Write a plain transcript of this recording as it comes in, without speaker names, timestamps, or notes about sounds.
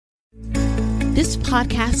This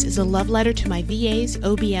podcast is a love letter to my VAs,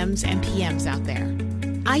 OBMs, and PMs out there.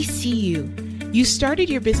 I see you. You started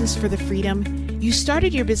your business for the freedom. You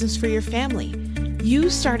started your business for your family. You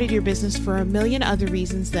started your business for a million other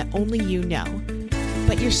reasons that only you know.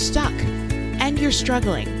 But you're stuck and you're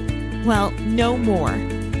struggling. Well, no more.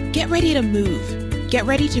 Get ready to move. Get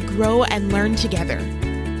ready to grow and learn together.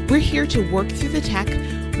 We're here to work through the tech,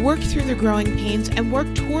 work through the growing pains, and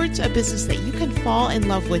work towards a business that you can fall in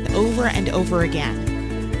love with over and over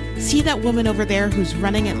again. See that woman over there who's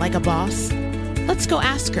running it like a boss? Let's go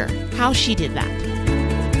ask her how she did that.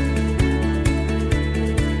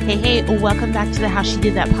 Hey, welcome back to the How She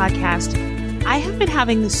Did That podcast. I have been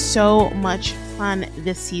having so much fun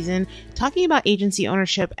this season talking about agency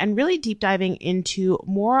ownership and really deep diving into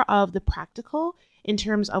more of the practical in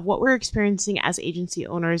terms of what we're experiencing as agency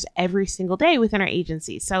owners every single day within our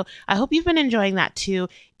agency. So I hope you've been enjoying that too.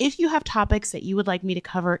 If you have topics that you would like me to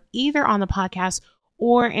cover either on the podcast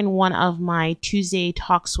or in one of my Tuesday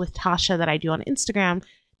talks with Tasha that I do on Instagram,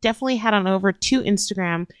 definitely head on over to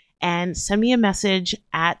Instagram and send me a message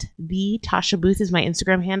at the Tasha Booth is my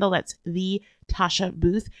Instagram handle. That's the Tasha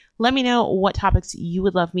Booth. Let me know what topics you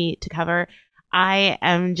would love me to cover. I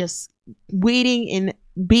am just waiting in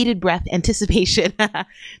bated breath anticipation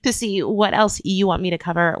to see what else you want me to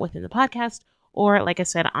cover within the podcast or, like I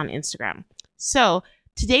said, on Instagram. So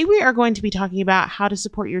today we are going to be talking about how to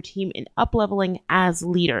support your team in up-leveling as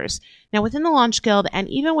leaders. Now, within the Launch Guild and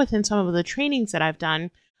even within some of the trainings that I've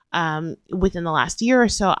done within the last year or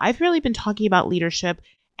so, I've really been talking about leadership.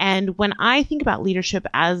 And when I think about leadership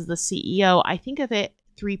as the CEO, I think of it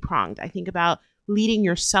three-pronged. I think about leading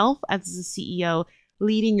yourself as the CEO,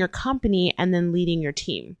 leading your company, and then leading your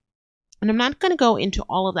team. And I'm not going to go into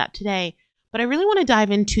all of that today, but I really want to dive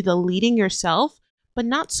into the leading yourself, but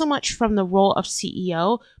not so much from the role of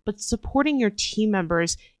CEO, but supporting your team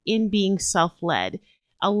members in being self-led,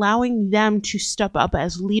 allowing them to step up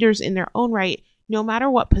as leaders in their own right, no matter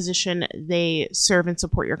what position they serve and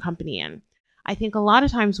support your company in. I think a lot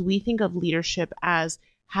of times we think of leadership as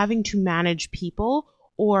having to manage people,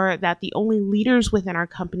 or that the only leaders within our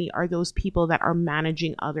company are those people that are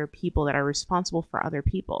managing other people, that are responsible for other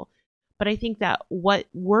people. But I think that what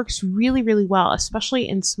works really, really well, especially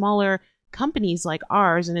in smaller companies like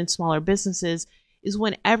ours and in smaller businesses, is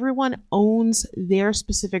when everyone owns their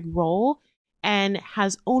specific role and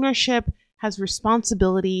has ownership, has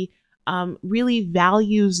responsibility, really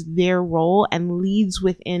values their role and leads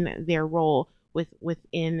within their role,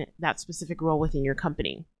 within that specific role within your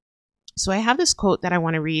company. So I have this quote that I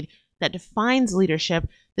want to read that defines leadership.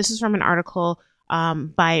 This is from an article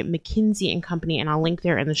by McKinsey and Company, and I'll link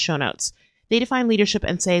there in the show notes. They define leadership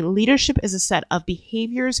and say, leadership is a set of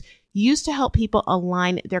behaviors used to help people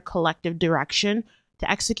align their collective direction,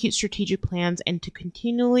 to execute strategic plans, and to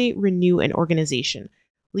continually renew an organization.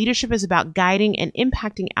 Leadership is about guiding and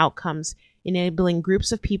impacting outcomes, enabling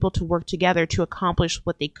groups of people to work together to accomplish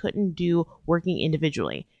what they couldn't do working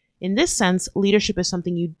individually. In this sense, leadership is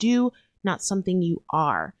something you do, not something you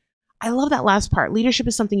are. I love that last part. Leadership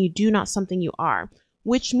is something you do, not something you are,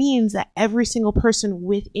 which means that every single person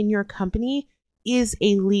within your company is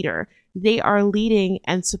a leader. They are leading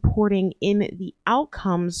and supporting in the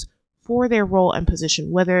outcomes for their role and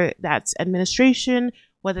position, whether that's administration,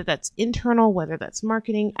 whether that's internal, whether that's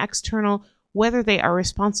marketing, external, whether they are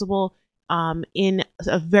responsible in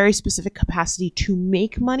a very specific capacity to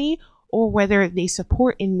make money, or whether they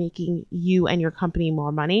support in making you and your company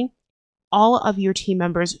more money. All of your team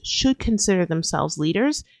members should consider themselves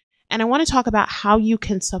leaders. And I want to talk about how you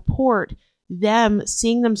can support them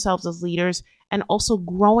seeing themselves as leaders and also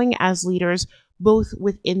growing as leaders, both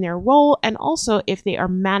within their role and also if they are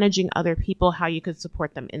managing other people, how you could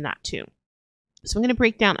support them in that too. So I'm going to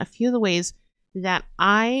break down a few of the ways that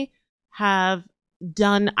I have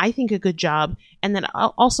done, I think, a good job, and then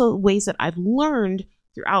also ways that I've learned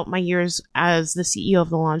throughout my years as the CEO of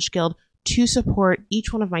the Launch Guild to support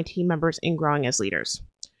each one of my team members in growing as leaders.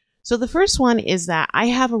 So the first one is that I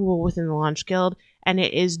have a rule within the Launch Guild, and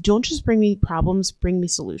it is don't just bring me problems, bring me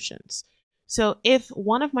solutions. So if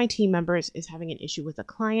one of my team members is having an issue with a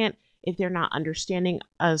client, if they're not understanding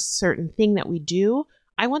a certain thing that we do,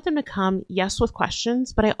 I want them to come, yes, with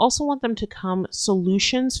questions, but I also want them to come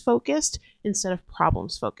solutions focused instead of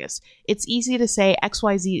problems focused. It's easy to say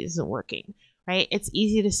XYZ isn't working. Right? It's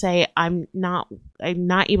easy to say, I'm not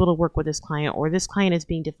able to work with this client, or this client is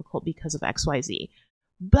being difficult because of XYZ.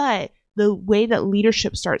 But the way that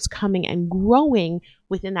leadership starts coming and growing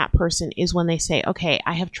within that person is when they say, okay,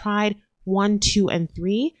 I have tried 1, 2, and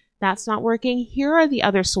 3. That's not working. Here are the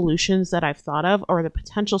other solutions that I've thought of, or the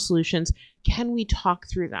potential solutions. Can we talk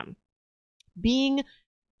through them? Being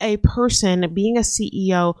a person, being a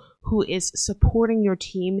CEO who is supporting your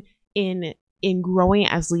team in growing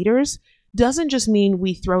as leaders doesn't just mean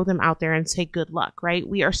we throw them out there and say good luck, right?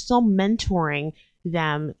 We are still mentoring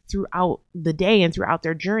them throughout the day and throughout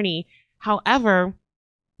their journey. However,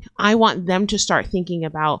 I want them to start thinking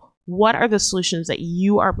about what are the solutions that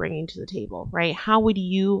you are bringing to the table, right? How would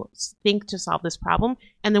you think to solve this problem?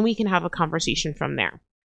 And then we can have a conversation from there.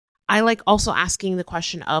 I like also asking the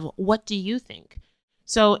question of, what do you think?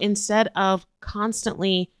 So instead of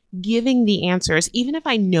constantly giving the answers, even if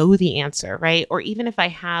I know the answer, right? Or even if I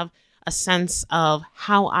have a sense of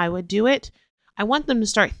how I would do it, I want them to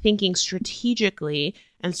start thinking strategically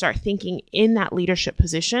and start thinking in that leadership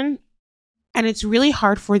position. And it's really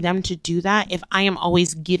hard for them to do that if I am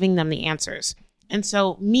always giving them the answers. And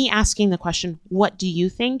so me asking the question, what do you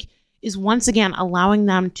think, is once again allowing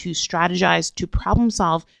them to strategize, to problem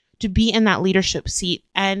solve, to be in that leadership seat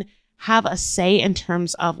and have a say in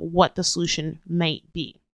terms of what the solution might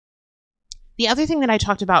be. The other thing that I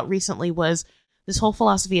talked about recently was this whole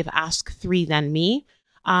philosophy of ask three, then me,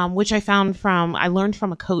 which I learned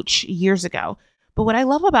from a coach years ago. But what I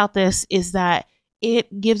love about this is that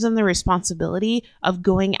it gives them the responsibility of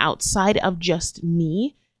going outside of just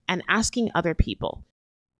me and asking other people.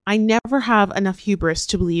 I never have enough hubris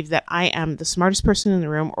to believe that I am the smartest person in the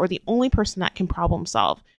room or the only person that can problem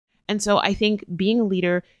solve. And so I think being a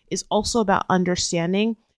leader is also about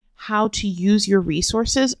understanding how to use your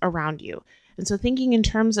resources around you. And so thinking in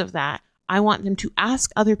terms of that, I want them to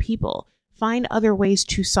ask other people, find other ways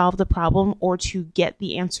to solve the problem or to get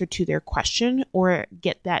the answer to their question or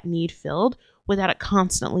get that need filled without it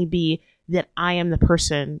constantly be that I am the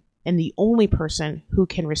person and the only person who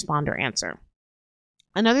can respond or answer.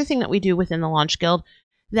 Another thing that we do within the Launch Guild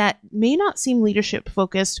that may not seem leadership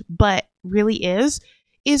focused, but really is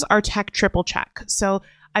our tech triple check. So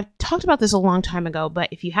I've talked about this a long time ago, but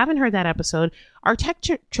if you haven't heard that episode, our tech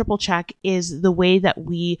triple check is the way that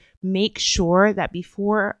we make sure that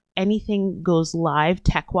before anything goes live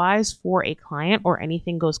tech-wise for a client or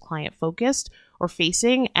anything goes client-focused or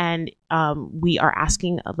facing, and we are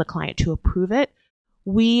asking the client to approve it,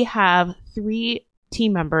 we have 3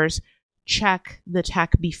 team members check the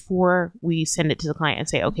tech before we send it to the client and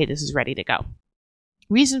say, okay, this is ready to go.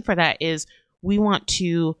 Reason for that is we want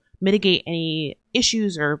to mitigate any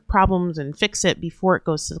issues or problems and fix it before it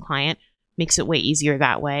goes to the client. Makes it way easier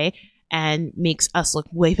that way and makes us look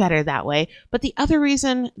way better that way. But the other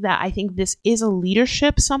reason that I think this is a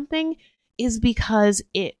leadership something is because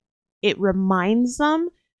it reminds them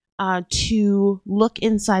to look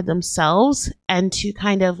inside themselves and to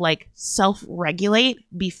kind of like self-regulate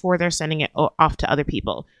before they're sending it off to other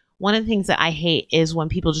people. One of the things that I hate is when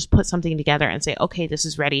people just put something together and say, okay, this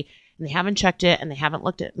is ready, and they haven't checked it and they haven't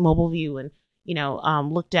looked at mobile view and,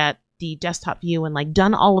 looked at the desktop view and like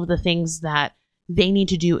done all of the things that they need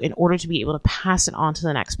to do in order to be able to pass it on to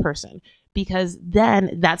the next person. Because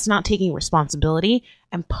then that's not taking responsibility.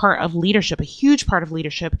 And part of leadership, a huge part of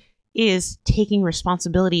leadership, is taking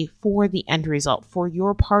responsibility for the end result, for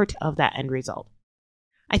your part of that end result.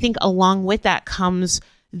 I think along with that comes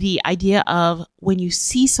the idea of when you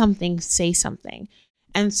see something, say something.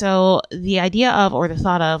 And so the idea of, or the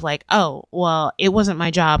thought of like, oh, well, it wasn't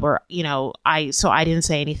my job, or, I didn't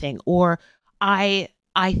say anything, or I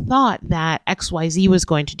thought that XYZ was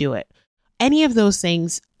going to do it. Any of those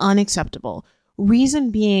things, unacceptable.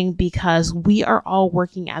 Reason being because we are all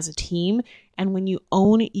working as a team. And when you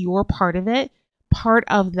own your part of it, part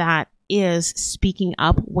of that is speaking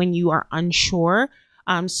up when you are unsure.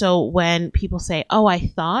 So when people say, oh, I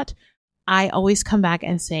thought, I always come back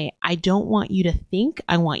and say, I don't want you to think,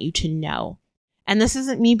 I want you to know. And this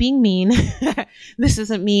isn't me being mean. This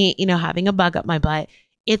isn't me, having a bug up my butt.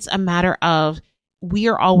 It's a matter of we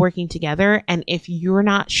are all working together. And if you're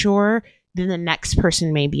not sure, then the next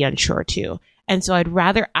person may be unsure too. And so I'd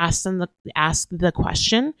rather ask the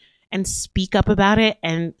question and speak up about it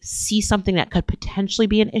and see something that could potentially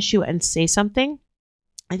be an issue and say something.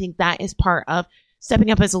 I think that is part of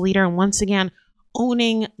stepping up as a leader. And once again,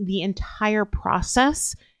 owning the entire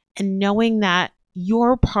process and knowing that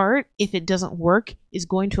your part, if it doesn't work, is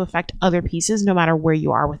going to affect other pieces no matter where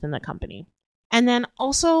you are within the company. And then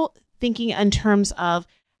also thinking in terms of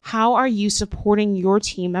how are you supporting your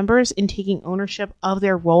team members in taking ownership of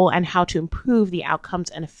their role and how to improve the outcomes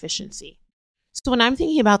and efficiency. So when I'm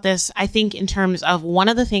thinking about this, I think in terms of one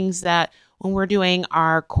of the things that when we're doing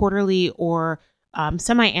our quarterly or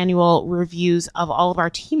semi-annual reviews of all of our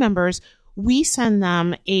team members, we send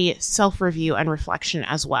them a self-review and reflection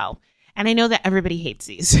as well. And I know that everybody hates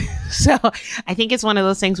these. So I think it's one of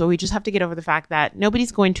those things where we just have to get over the fact that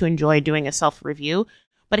nobody's going to enjoy doing a self-review.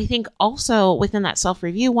 But I think also within that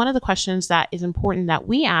self-review, one of the questions that is important that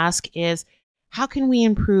we ask is, how can we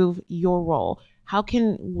improve your role? How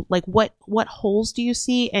can, like, what holes do you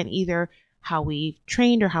see in either how we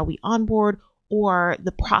trained or how we onboard or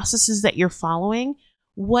the processes that you're following?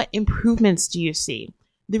 What improvements do you see?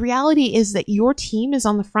 The reality is that your team is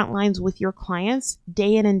on the front lines with your clients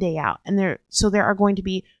day in and day out. And there are going to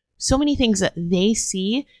be so many things that they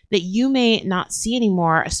see that you may not see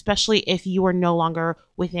anymore, especially if you are no longer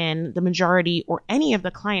within the majority or any of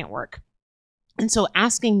the client work. And so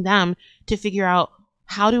asking them to figure out,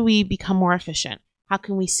 how do we become more efficient? How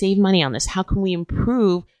can we save money on this? How can we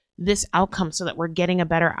improve this outcome so that we're getting a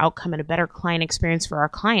better outcome and a better client experience for our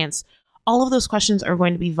clients? All of those questions are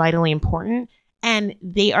going to be vitally important, and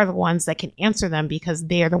they are the ones that can answer them because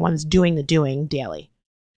they are the ones doing the doing daily.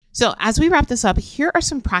 So as we wrap this up, here are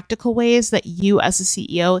some practical ways that you as a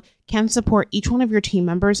CEO can support each one of your team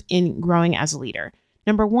members in growing as a leader.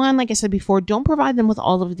 Number one, like I said before, don't provide them with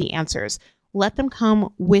all of the answers. Let them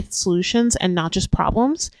come with solutions and not just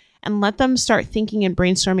problems, and let them start thinking and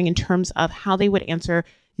brainstorming in terms of how they would answer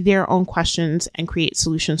their own questions and create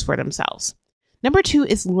solutions for themselves. Number two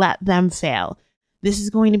is let them fail. This is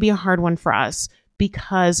going to be a hard one for us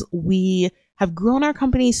because we have grown our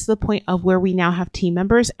companies to the point of where we now have team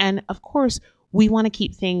members. And of course, we want to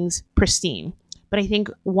keep things pristine. But I think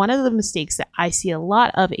one of the mistakes that I see a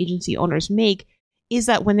lot of agency owners make is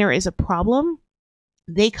that when there is a problem,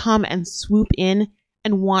 they come and swoop in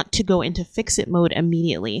and want to go into fix-it mode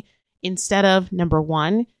immediately, instead of, number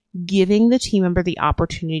one, giving the team member the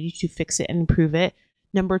opportunity to fix it and improve it.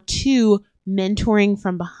 Number two, mentoring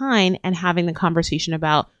from behind and having the conversation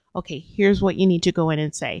about, okay, here's what you need to go in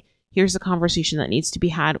and say. Here's the conversation that needs to be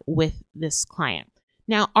had with this client.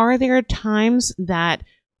 Now, are there times that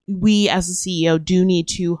we as a CEO do need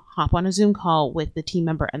to hop on a Zoom call with the team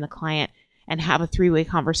member and the client and have a three-way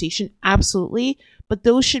conversation? Absolutely. But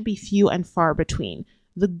those should be few and far between.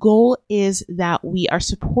 The goal is that we are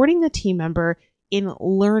supporting the team member in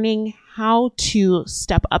learning how to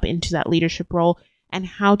step up into that leadership role and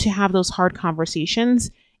how to have those hard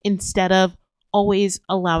conversations instead of always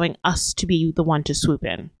allowing us to be the one to swoop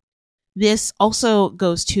in. This also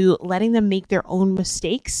goes to letting them make their own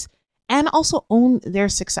mistakes and also own their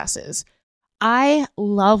successes. I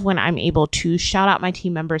love when I'm able to shout out my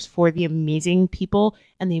team members for the amazing people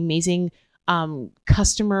and the amazing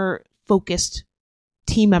customer-focused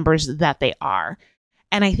team members that they are.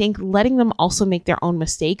 And I think letting them also make their own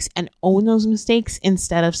mistakes and own those mistakes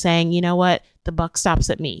instead of saying, you know what, the buck stops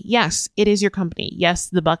at me. Yes, it is your company. Yes,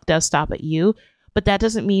 the buck does stop at you. But that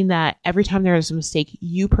doesn't mean that every time there is a mistake,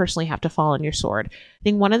 you personally have to fall on your sword. I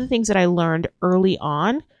think one of the things that I learned early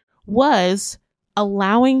on was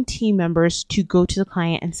allowing team members to go to the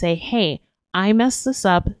client and say, hey, I messed this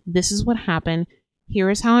up. This is what happened. Here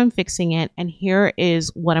is how I'm fixing it. And here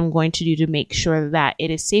is what I'm going to do to make sure that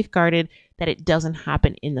it is safeguarded, that it doesn't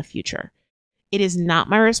happen in the future. It is not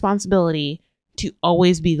my responsibility to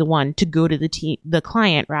always be the one to go to the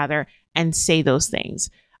client rather, and say those things.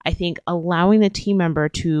 I think allowing the team member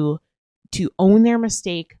to own their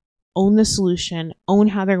mistake, own the solution, own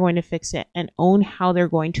how they're going to fix it, and own how they're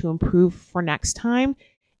going to improve for next time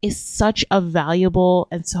is such a valuable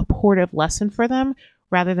and supportive lesson for them,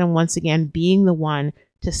 rather than once again being the one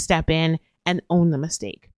to step in and own the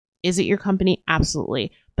mistake. Is it your company?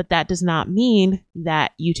 Absolutely. But that does not mean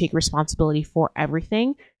that you take responsibility for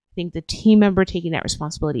everything. I think the team member taking that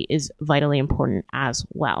responsibility is vitally important as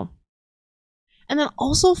well. And then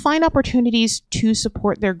also find opportunities to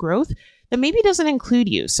support their growth that maybe doesn't include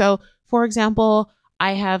you. So, for example,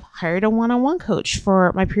 I have hired a one-on-one coach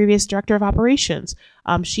for my previous director of operations.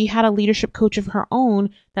 She had a leadership coach of her own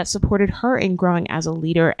that supported her in growing as a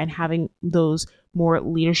leader and having those more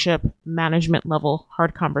leadership management level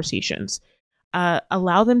hard conversations.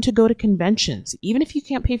 Allow them to go to conventions. Even if you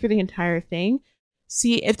can't pay for the entire thing,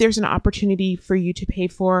 see if there's an opportunity for you to pay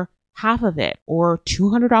for half of it or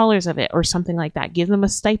 $200 of it or something like that. Give them a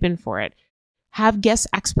stipend for it. Have guest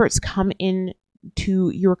experts come in to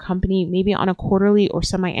your company maybe on a quarterly or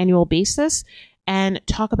semi-annual basis and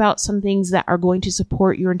talk about some things that are going to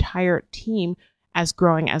support your entire team as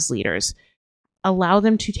growing as leaders. Allow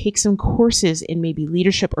them to take some courses in maybe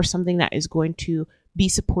leadership or something that is going to be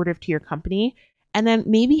supportive to your company. And then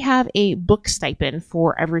maybe have a book stipend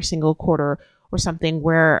for every single quarter or something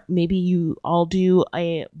where maybe you all do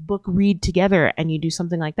a book read together and you do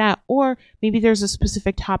something like that. Or maybe there's a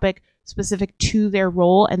specific topic specific to their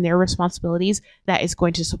role and their responsibilities that is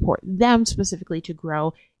going to support them specifically to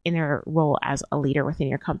grow in their role as a leader within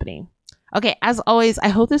your company. Okay, as always, I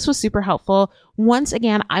hope this was super helpful. Once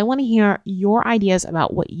again, I want to hear your ideas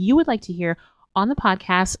about what you would like to hear on the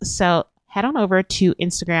podcast. So head on over to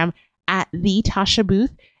Instagram at the Tasha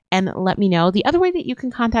Booth and let me know. The other way that you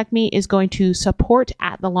can contact me is going to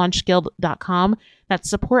support@thelaunchguild.com. That's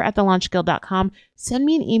support@thelaunchguild.com. Send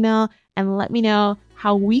me an email and let me know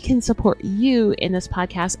how we can support you in this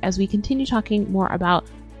podcast as we continue talking more about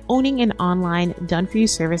owning an online done-for-you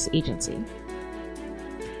service agency.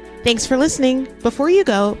 Thanks for listening. Before you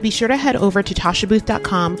go, be sure to head over to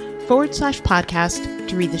tashabooth.com/podcast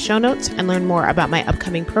to read the show notes and learn more about my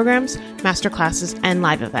upcoming programs, masterclasses, and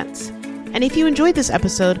live events. And if you enjoyed this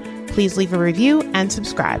episode, please leave a review and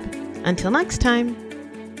subscribe. Until next time.